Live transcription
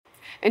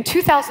In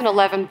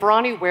 2011,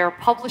 Bronnie Ware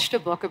published a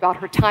book about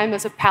her time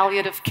as a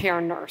palliative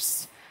care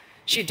nurse.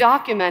 She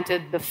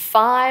documented the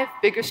 5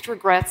 biggest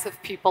regrets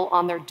of people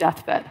on their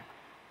deathbed.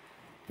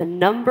 The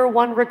number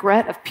one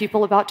regret of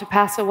people about to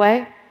pass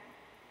away: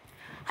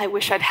 I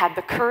wish I'd had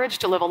the courage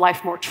to live a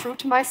life more true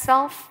to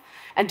myself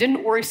and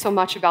didn't worry so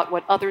much about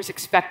what others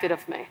expected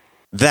of me.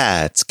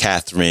 That's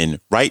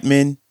Catherine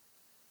Reitman,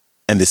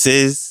 and this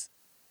is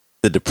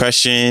the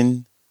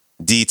Depression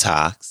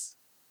Detox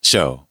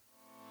Show.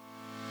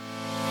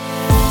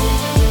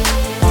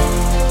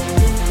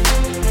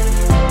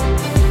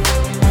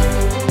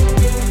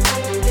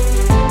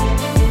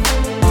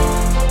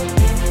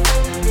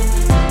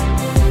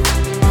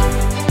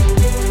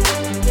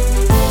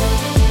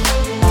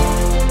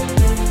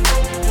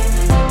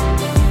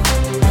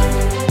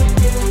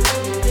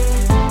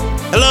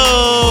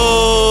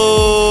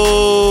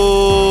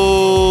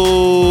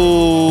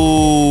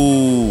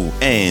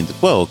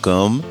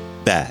 Welcome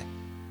back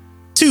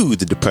to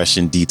the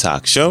Depression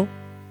Detox Show,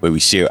 where we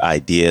share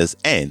ideas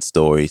and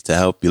stories to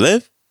help you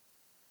live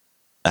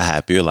a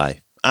happier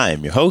life. I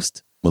am your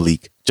host,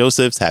 Malik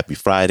Josephs. Happy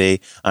Friday.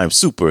 I'm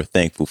super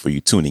thankful for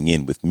you tuning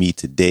in with me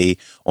today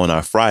on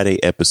our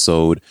Friday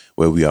episode,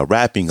 where we are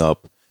wrapping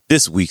up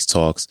this week's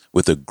talks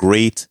with a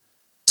great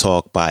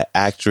talk by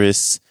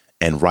actress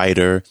and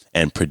writer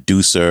and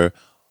producer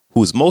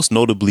who is most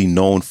notably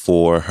known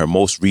for her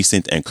most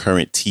recent and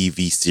current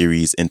TV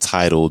series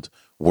entitled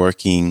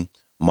Working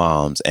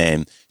Moms.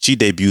 And she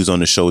debuts on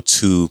the show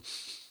to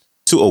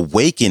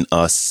awaken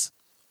us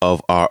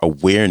of our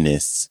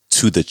awareness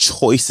to the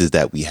choices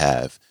that we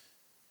have,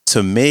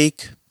 to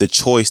make the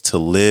choice to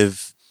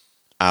live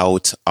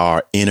out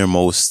our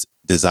innermost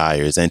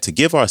desires and to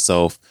give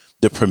ourselves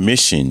the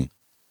permission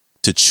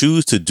to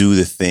choose to do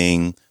the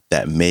thing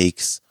that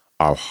makes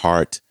our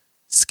heart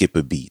skip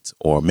a beat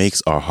or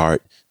makes our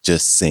heart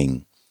just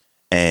sing.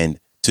 And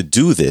to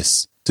do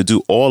this, to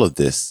do all of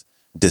this,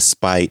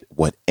 despite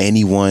what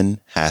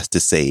anyone has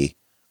to say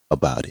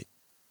about it.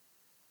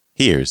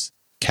 Here's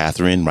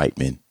Catherine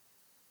Reitman.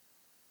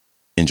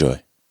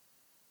 Enjoy.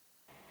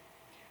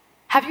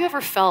 Have you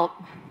ever felt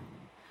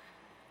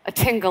a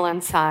tingle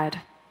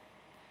inside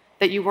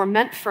that you were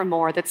meant for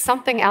more, that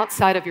something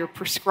outside of your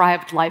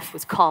prescribed life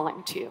was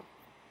calling to you,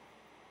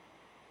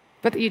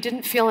 but that you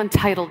didn't feel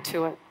entitled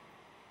to it?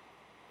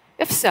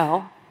 If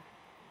so,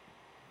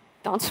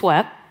 don't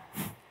sweat.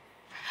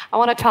 I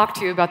want to talk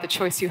to you about the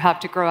choice you have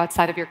to grow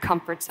outside of your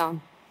comfort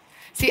zone.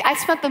 See, I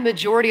spent the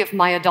majority of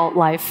my adult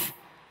life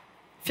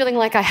feeling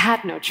like I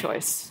had no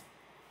choice.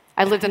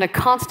 I lived in a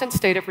constant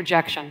state of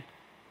rejection.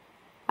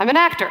 I'm an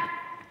actor.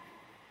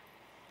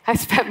 I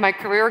spent my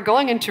career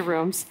going into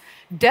rooms,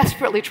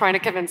 desperately trying to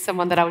convince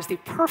someone that I was the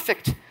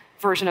perfect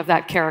version of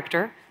that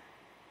character,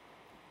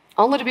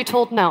 only to be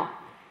told no.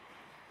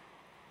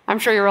 I'm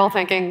sure you're all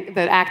thinking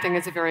that acting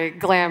is a very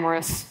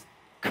glamorous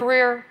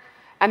career,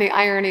 and the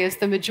irony is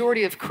the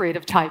majority of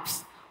creative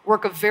types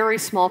work a very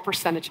small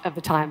percentage of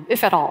the time,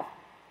 if at all.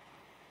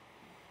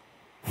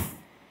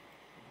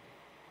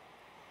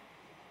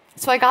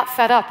 So I got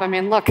fed up. I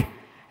mean, look,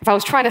 if I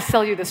was trying to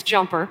sell you this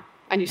jumper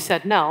and you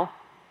said no,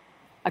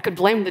 I could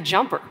blame the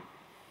jumper.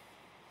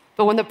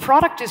 But when the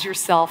product is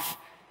yourself,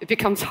 it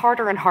becomes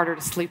harder and harder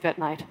to sleep at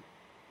night.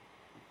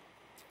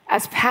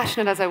 As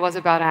passionate as I was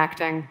about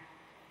acting,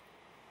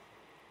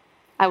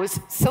 I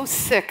was so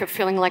sick of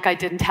feeling like I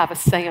didn't have a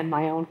say in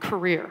my own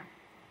career.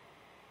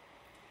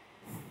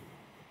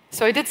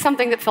 So I did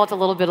something that felt a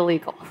little bit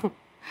illegal.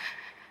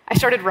 I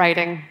started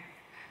writing,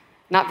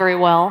 not very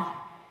well.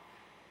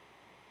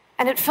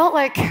 And it felt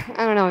like,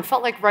 it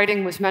felt like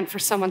writing was meant for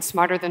someone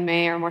smarter than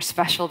me or more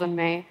special than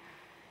me.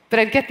 But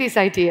I'd get these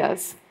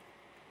ideas.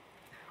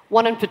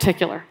 One in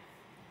particular,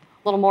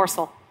 a little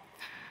morsel.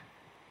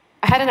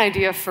 I had an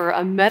idea for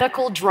a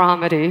medical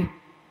dramedy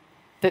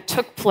that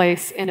took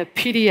place in a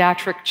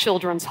pediatric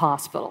children's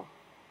hospital.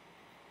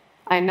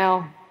 I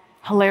know,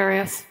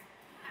 hilarious.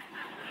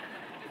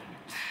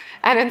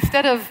 And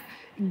instead of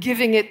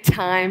giving it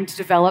time to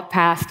develop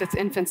past its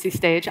infancy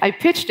stage, I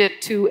pitched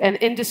it to an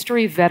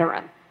industry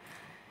veteran.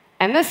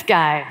 And this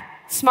guy,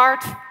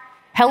 smart,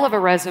 hell of a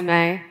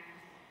resume,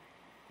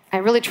 I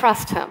really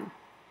trust him.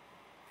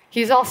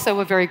 He's also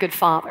a very good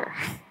father.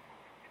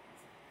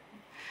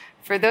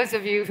 For those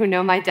of you who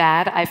know my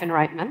dad, Ivan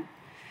Reitman,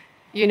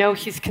 you know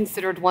he's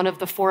considered one of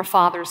the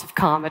forefathers of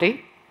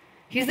comedy.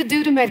 He's the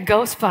dude who made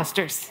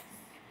Ghostbusters.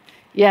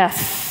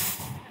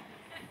 Yes.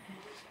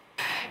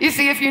 You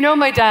see, if you know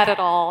my dad at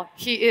all,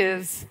 he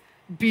is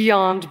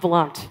beyond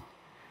blunt.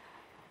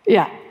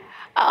 Yeah.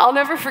 I'll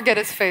never forget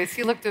his face.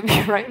 He looked at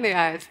me right in the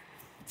eyes,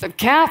 said,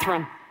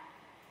 "Catherine,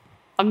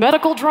 a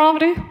medical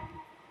dramedy?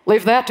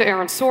 Leave that to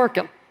Aaron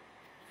Sorkin."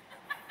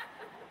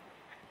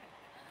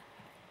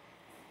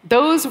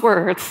 Those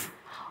words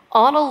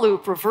on a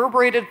loop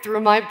reverberated through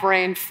my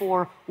brain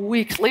for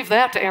weeks. Leave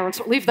that to Aaron.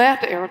 Leave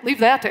that to Aaron. Leave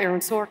that to Aaron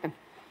Sorkin.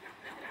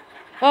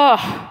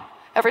 Oh,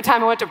 every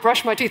time I went to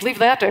brush my teeth, leave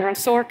that to Aaron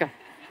Sorkin.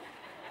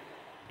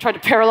 Tried to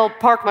parallel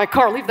park my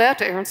car. Leave that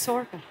to Aaron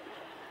Sorkin.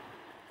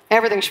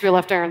 Everything should be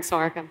left to Aaron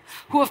Sorkin,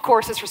 who, of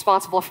course, is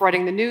responsible for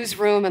writing The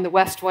Newsroom and The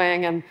West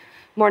Wing, and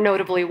more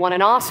notably won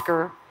an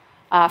Oscar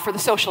for The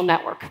Social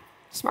Network.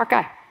 Smart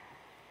guy.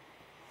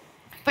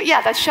 But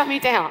yeah, that shut me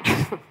down.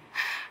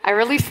 I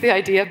released the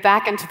idea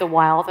back into the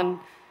wild and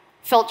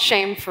felt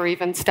shame for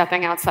even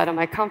stepping outside of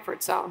my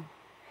comfort zone.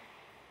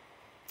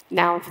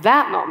 Now, if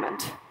that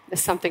moment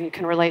is something you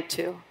can relate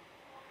to,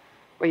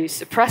 where you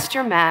suppressed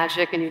your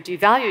magic and you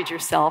devalued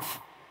yourself,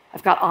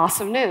 I've got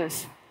awesome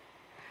news.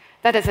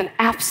 That is an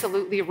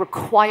absolutely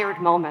required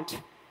moment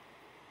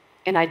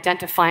in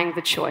identifying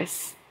the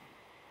choice.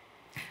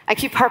 I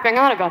keep harping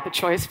on about the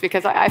choice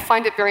because I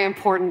find it very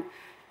important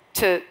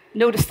to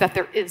notice that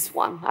there is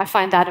one. I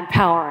find that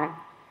empowering.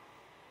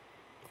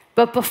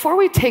 But before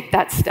we take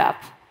that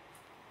step,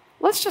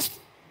 let's just,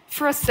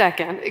 for a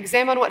second,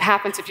 examine what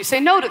happens if you say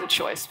no to the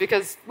choice,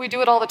 because we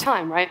do it all the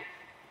time, right?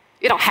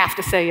 You don't have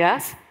to say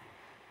yes.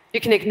 You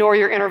can ignore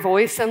your inner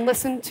voice and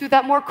listen to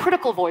that more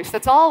critical voice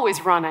that's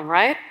always running,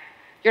 right?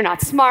 You're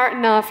not smart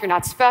enough, you're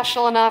not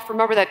special enough.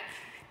 Remember that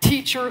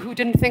teacher who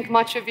didn't think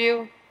much of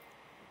you?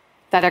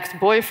 That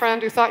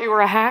ex-boyfriend who thought you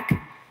were a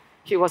hack?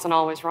 He wasn't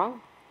always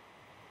wrong.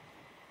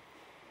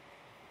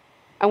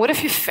 And what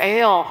if you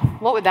fail?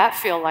 What would that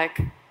feel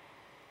like?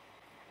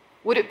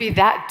 Would it be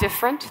that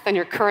different than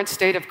your current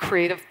state of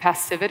creative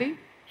passivity?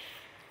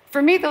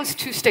 For me, those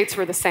two states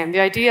were the same. The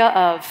idea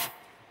of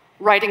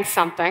writing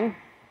something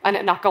and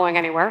it not going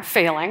anywhere,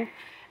 failing,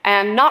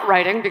 and not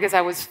writing because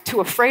I was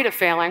too afraid of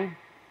failing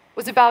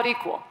was about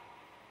equal.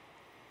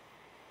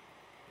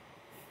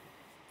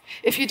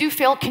 If you do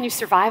fail, can you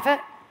survive it?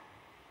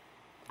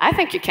 I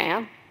think you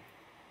can.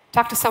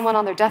 Talk to someone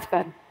on their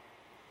deathbed.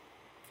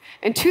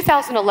 In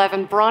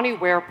 2011, Bronnie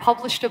Ware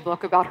published a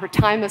book about her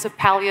time as a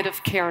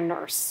palliative care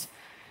nurse.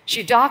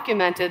 She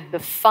documented the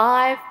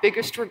 5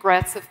 biggest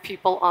regrets of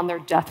people on their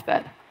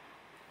deathbed.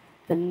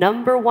 The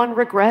number one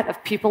regret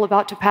of people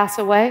about to pass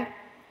away: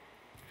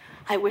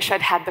 I wish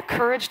I'd had the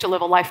courage to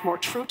live a life more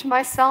true to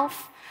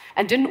myself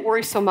and didn't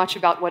worry so much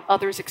about what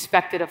others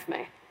expected of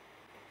me.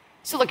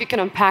 So look, you can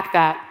unpack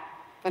that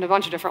in a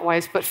bunch of different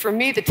ways, but for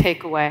me, the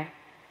takeaway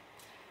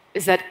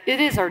is that it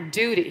is our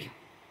duty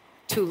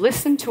to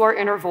listen to our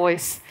inner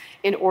voice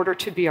in order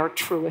to be our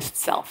truest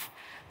self.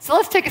 So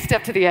let's take a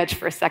step to the edge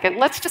for a second.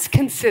 Let's just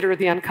consider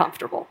the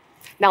uncomfortable.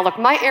 Now look,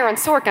 my Aaron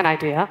Sorkin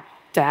idea,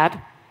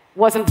 Dad,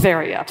 wasn't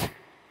there yet.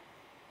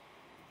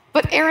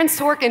 But Aaron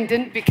Sorkin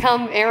didn't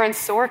become Aaron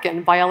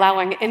Sorkin by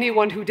allowing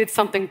anyone who did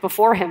something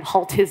before him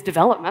halt his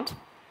development,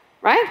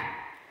 right?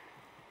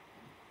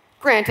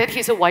 Granted,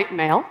 he's a white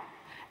male,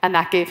 and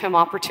that gave him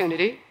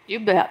opportunity, you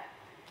bet.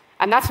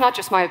 And that's not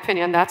just my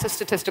opinion, that's a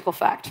statistical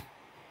fact.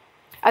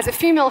 As a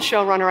female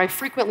showrunner, I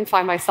frequently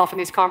find myself in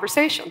these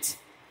conversations,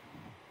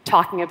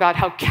 talking about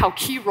how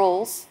key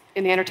roles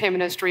in the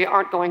entertainment industry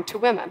aren't going to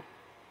women.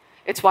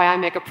 It's why I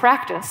make a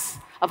practice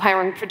of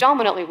hiring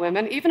predominantly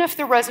women, even if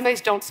their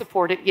resumes don't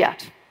support it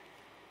yet.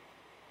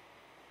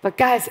 But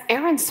guys,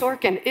 Aaron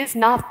Sorkin is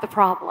not the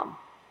problem.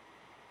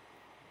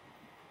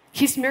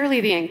 He's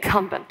merely the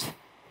incumbent.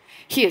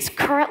 He is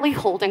currently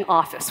holding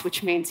office,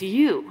 which means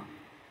you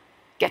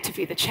get to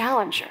be the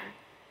challenger.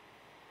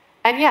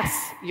 And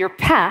yes, your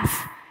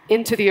path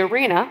into the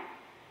arena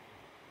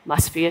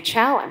must be a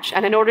challenge.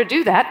 And in order to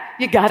do that,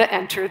 you gotta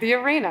enter the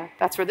arena.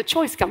 That's where the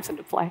choice comes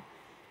into play.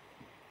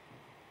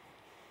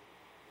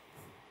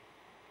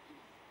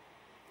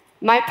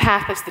 My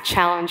path as the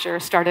challenger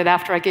started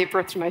after I gave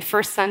birth to my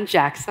first son,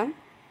 Jackson.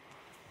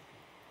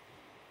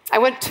 I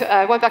went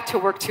back to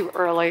work too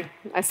early.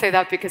 I say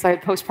that because I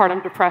had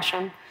postpartum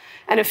depression.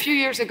 And a few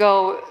years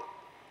ago,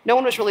 no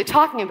one was really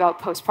talking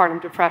about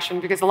postpartum depression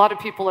because a lot of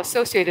people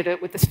associated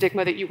it with the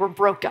stigma that you were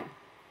broken.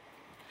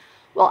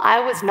 Well,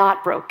 I was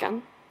not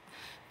broken,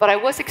 but I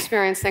was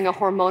experiencing a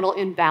hormonal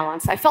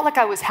imbalance. I felt like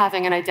I was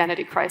having an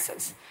identity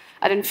crisis.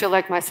 I didn't feel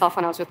like myself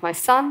when I was with my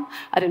son.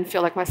 I didn't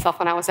feel like myself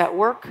when I was at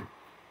work,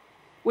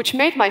 which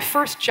made my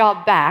first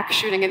job back,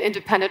 shooting an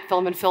independent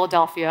film in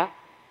Philadelphia,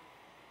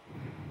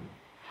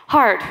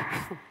 hard.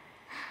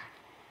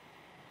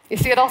 You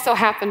see, it also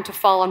happened to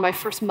fall on my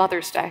first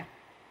Mother's Day.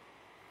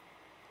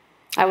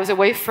 I was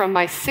away from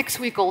my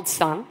 6-week-old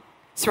son,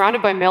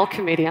 surrounded by male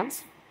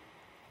comedians,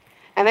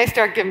 and they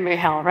start giving me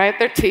hell, right?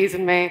 They're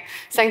teasing me,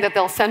 saying that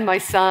they'll send my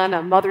son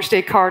a Mother's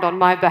Day card on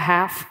my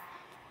behalf.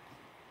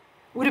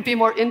 Would it be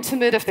more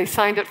intimate if they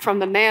signed it from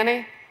the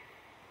nanny?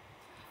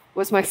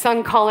 Was my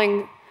son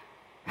calling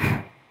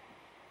the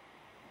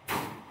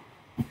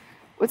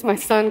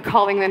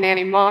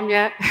nanny mom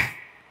yet?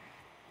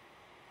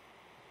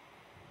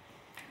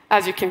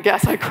 As you can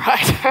guess, I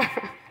cried.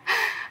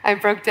 I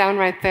broke down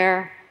right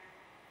there.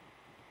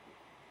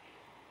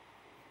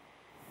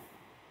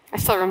 I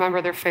still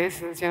remember their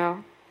faces, you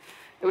know.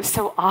 It was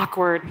so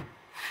awkward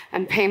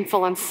and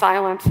painful and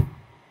silent.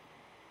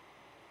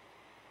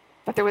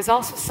 But there was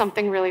also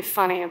something really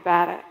funny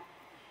about it.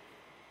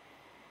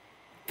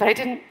 But I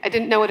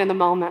didn't know it in the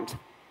moment.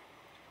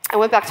 I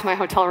went back to my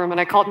hotel room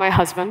and I called my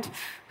husband,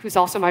 who's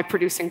also my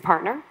producing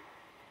partner,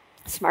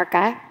 smart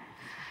guy.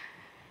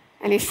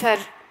 And he said,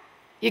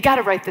 "You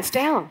gotta write this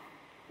down.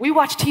 We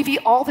watch TV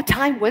all the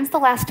time. When's the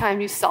last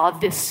time you saw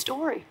this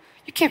story?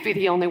 You can't be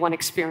the only one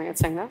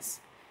experiencing this.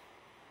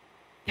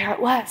 There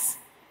it was,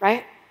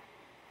 right?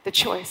 The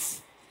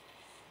choice.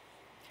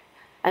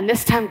 And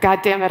this time,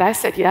 goddamn it, I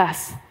said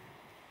yes.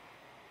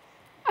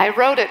 I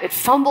wrote it. It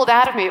fumbled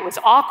out of me. It was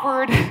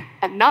awkward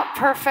and not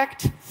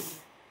perfect.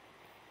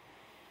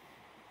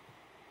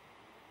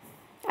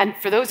 And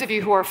for those of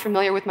you who are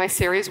familiar with my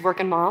series,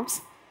 Working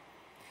Moms,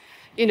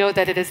 you know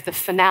that it is the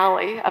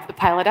finale of the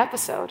pilot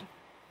episode,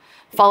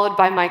 followed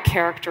by my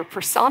character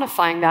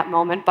personifying that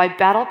moment by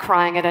battle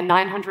crying at a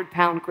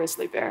 900-pound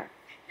grizzly bear.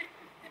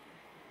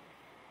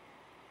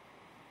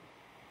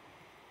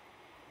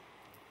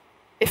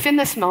 If in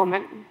this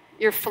moment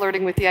you're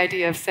flirting with the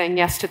idea of saying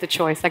yes to the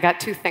choice, I got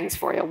two things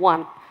for you.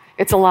 One,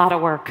 it's a lot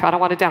of work. I don't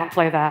want to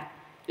downplay that.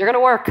 You're going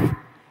to work.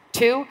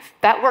 Two,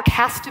 that work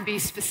has to be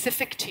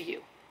specific to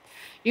you.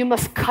 You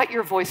must cut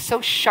your voice so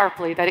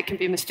sharply that it can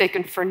be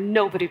mistaken for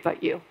nobody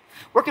but you.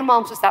 Working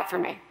Moms was that for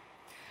me.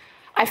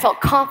 I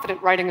felt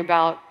confident writing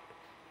about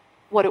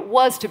what it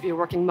was to be a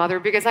working mother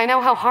because I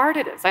know how hard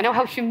it is. I know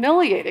how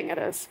humiliating it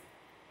is.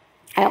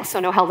 I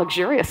also know how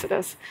luxurious it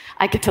is.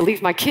 I get to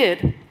leave my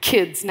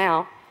kids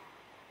now,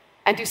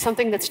 and do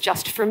something that's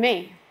just for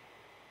me.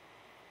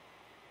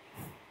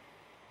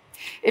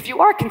 If you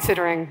are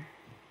considering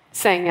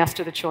saying yes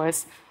to the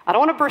choice, I don't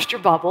want to burst your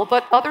bubble,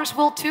 but others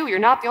will too. You're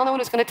not the only one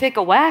who's going to take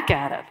a whack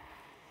at it.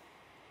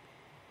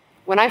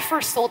 When I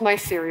first sold my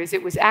series,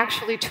 it was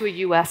actually to a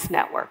US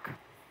network.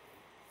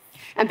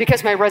 And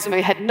because my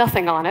resume had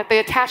nothing on it, they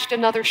attached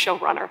another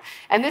showrunner.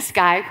 And this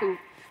guy, who,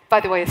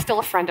 by the way, is still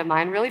a friend of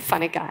mine, really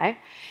funny guy,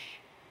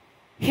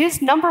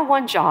 his number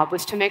one job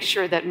was to make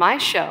sure that my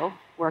show,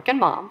 Working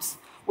Moms,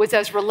 was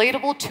as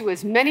relatable to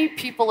as many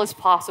people as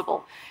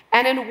possible.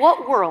 And in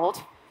what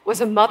world was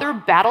a mother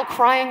battle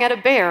crying at a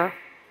bear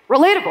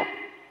relatable?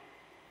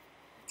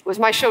 Was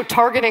my show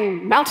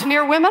targeting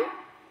mountaineer women?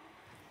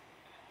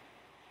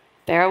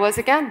 There I was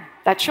again,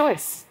 that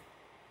choice.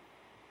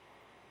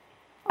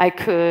 I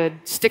could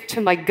stick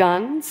to my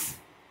guns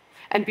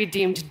and be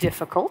deemed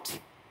difficult,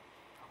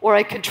 or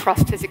I could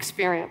trust his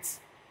experience.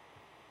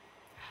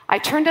 I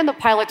turned in the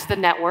pilot to the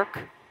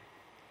network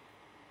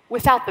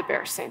without the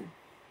bear scene,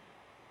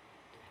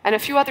 and a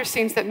few other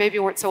scenes that maybe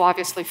weren't so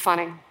obviously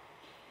funny.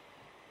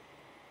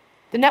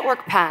 The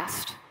network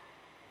passed.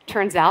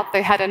 Turns out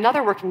they had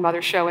another working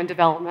mother show in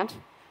development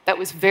that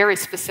was very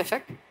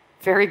specific,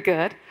 very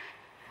good,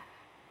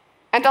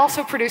 and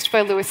also produced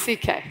by Louis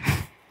C.K.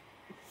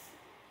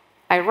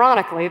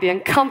 Ironically, the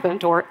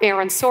incumbent, or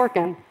Aaron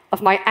Sorkin,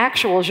 of my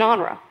actual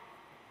genre.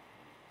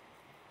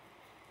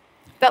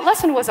 That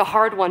lesson was a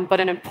hard one,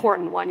 but an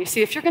important one. You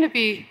see, if you're going to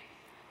be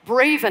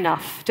brave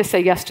enough to say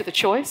yes to the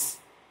choice,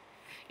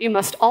 you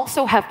must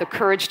also have the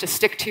courage to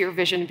stick to your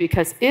vision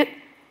because it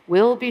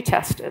will be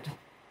tested.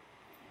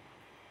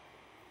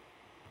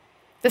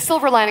 The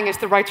silver lining is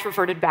the rights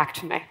reverted back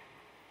to me.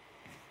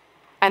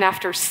 And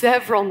after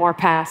several more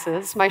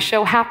passes, my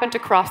show happened to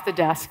cross the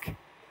desk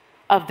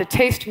of the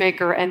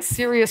tastemaker and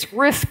serious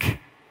risk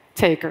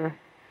taker,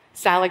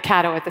 Sally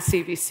Catto at the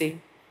CBC.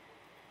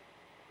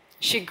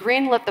 She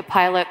greenlit the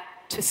pilot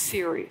to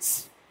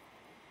series.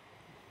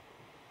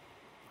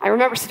 I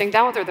remember sitting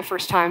down with her the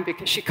first time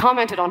because she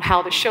commented on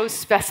how the show's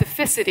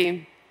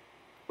specificity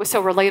was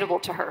so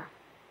relatable to her.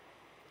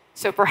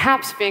 So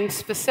perhaps being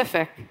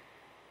specific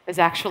is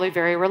actually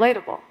very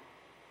relatable.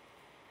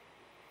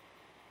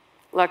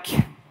 Look,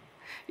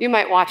 you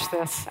might watch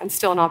this and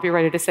still not be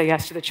ready to say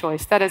yes to the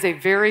choice. That is a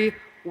very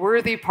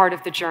worthy part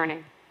of the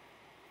journey.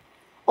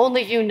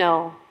 Only you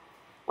know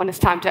when it's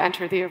time to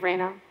enter the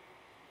arena.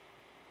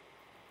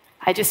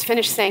 I just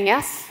finished saying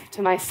yes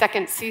to my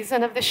second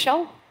season of this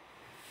show.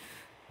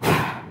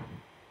 And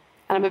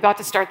I'm about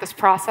to start this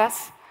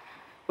process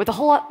with a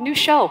whole new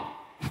show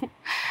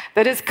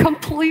that is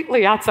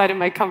completely outside of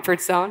my comfort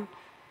zone.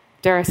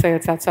 Dare I say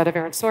it's outside of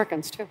Aaron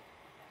Sorkin's, too.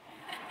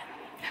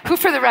 Who,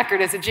 for the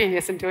record, is a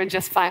genius and doing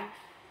just fine.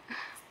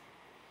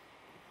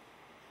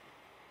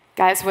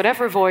 Guys,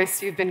 whatever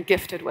voice you've been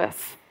gifted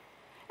with,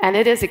 and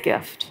it is a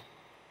gift,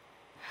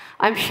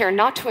 I'm here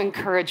not to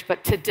encourage,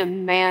 but to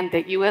demand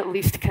that you at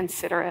least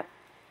consider it.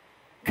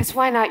 Because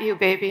why not you,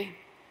 baby?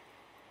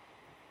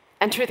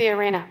 Enter the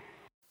arena.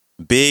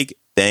 Big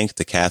thanks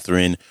to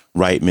Catherine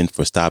Reitman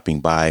for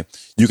stopping by.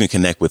 You can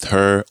connect with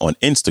her on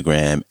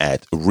Instagram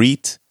at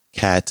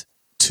ReitCat2,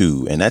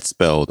 and that's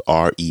spelled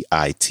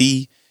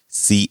ReitCatou.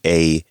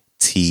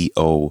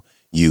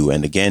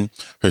 And again,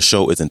 her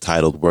show is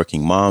entitled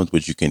Working Moms,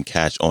 which you can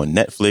catch on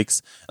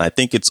Netflix. And I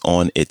think it's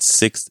on its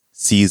 6th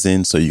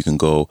season, so you can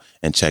go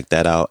and check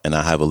that out. And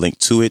I have a link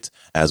to it,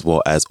 as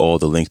well as all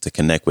the links to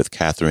connect with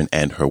Catherine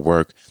and her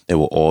work. They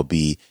will all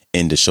be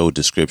in the show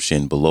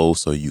description below,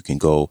 so you can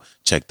go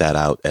check that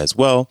out as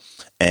well.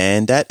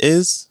 And that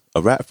is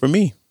a wrap for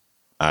me.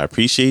 I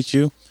appreciate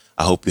you.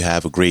 I hope you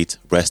have a great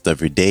rest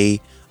of your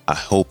day. I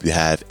hope you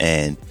have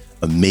an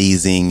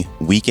amazing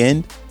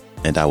weekend,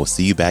 and I will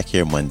see you back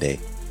here Monday.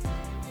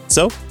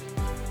 So,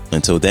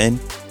 until then,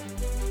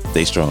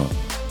 stay strong.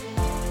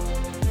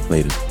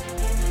 Later.